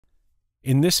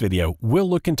In this video, we'll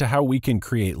look into how we can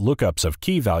create lookups of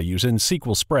key values in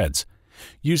SQL Spreads.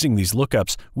 Using these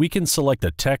lookups, we can select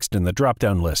a text in the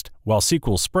drop-down list, while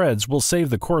SQL Spreads will save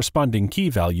the corresponding key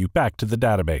value back to the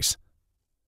database.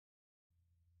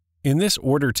 In this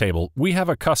order table, we have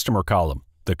a customer column.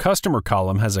 The customer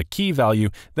column has a key value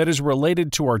that is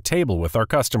related to our table with our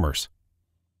customers.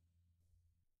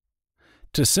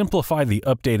 To simplify the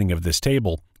updating of this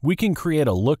table, we can create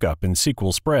a lookup in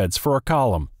SQL Spreads for a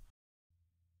column.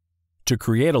 To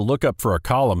create a lookup for a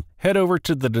column, head over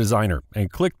to the designer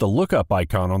and click the lookup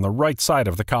icon on the right side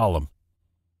of the column.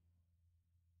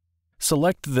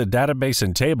 Select the database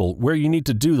and table where you need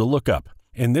to do the lookup.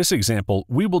 In this example,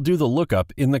 we will do the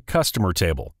lookup in the customer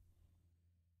table.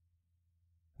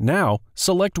 Now,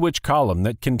 select which column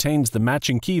that contains the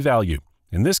matching key value,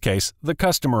 in this case, the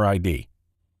customer ID.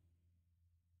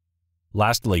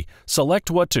 Lastly,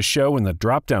 select what to show in the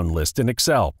drop-down list in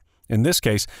Excel. In this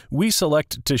case, we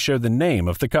select to show the name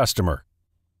of the customer.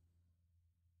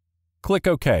 Click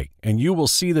OK, and you will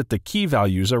see that the key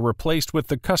values are replaced with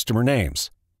the customer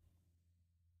names.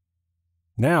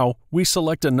 Now, we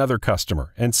select another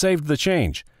customer and save the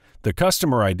change. The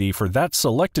customer ID for that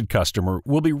selected customer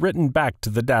will be written back to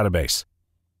the database.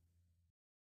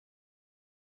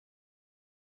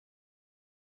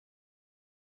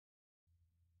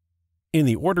 In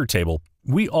the order table,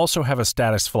 we also have a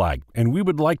status flag, and we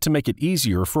would like to make it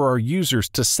easier for our users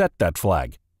to set that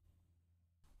flag.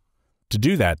 To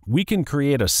do that, we can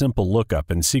create a simple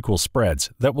lookup in SQL Spreads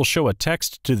that will show a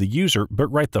text to the user but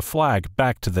write the flag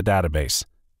back to the database.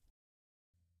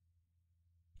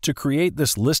 To create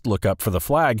this list lookup for the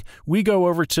flag, we go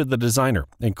over to the designer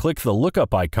and click the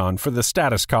lookup icon for the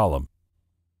status column.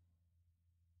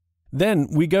 Then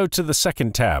we go to the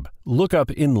second tab,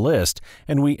 Lookup in List,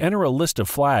 and we enter a list of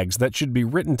flags that should be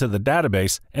written to the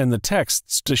database and the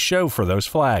texts to show for those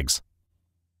flags.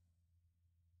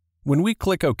 When we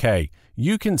click OK,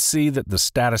 you can see that the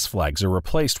status flags are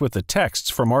replaced with the texts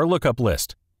from our lookup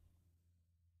list.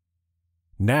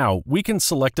 Now we can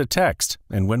select a text,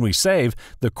 and when we save,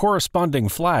 the corresponding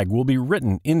flag will be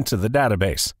written into the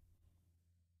database.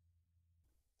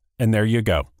 And there you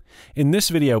go. In this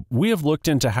video, we have looked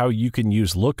into how you can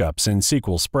use lookups in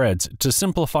SQL Spreads to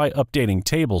simplify updating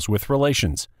tables with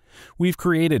relations. We've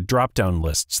created drop-down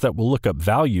lists that will look up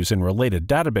values in related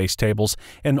database tables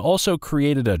and also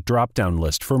created a drop-down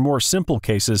list for more simple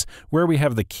cases where we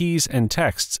have the keys and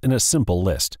texts in a simple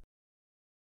list.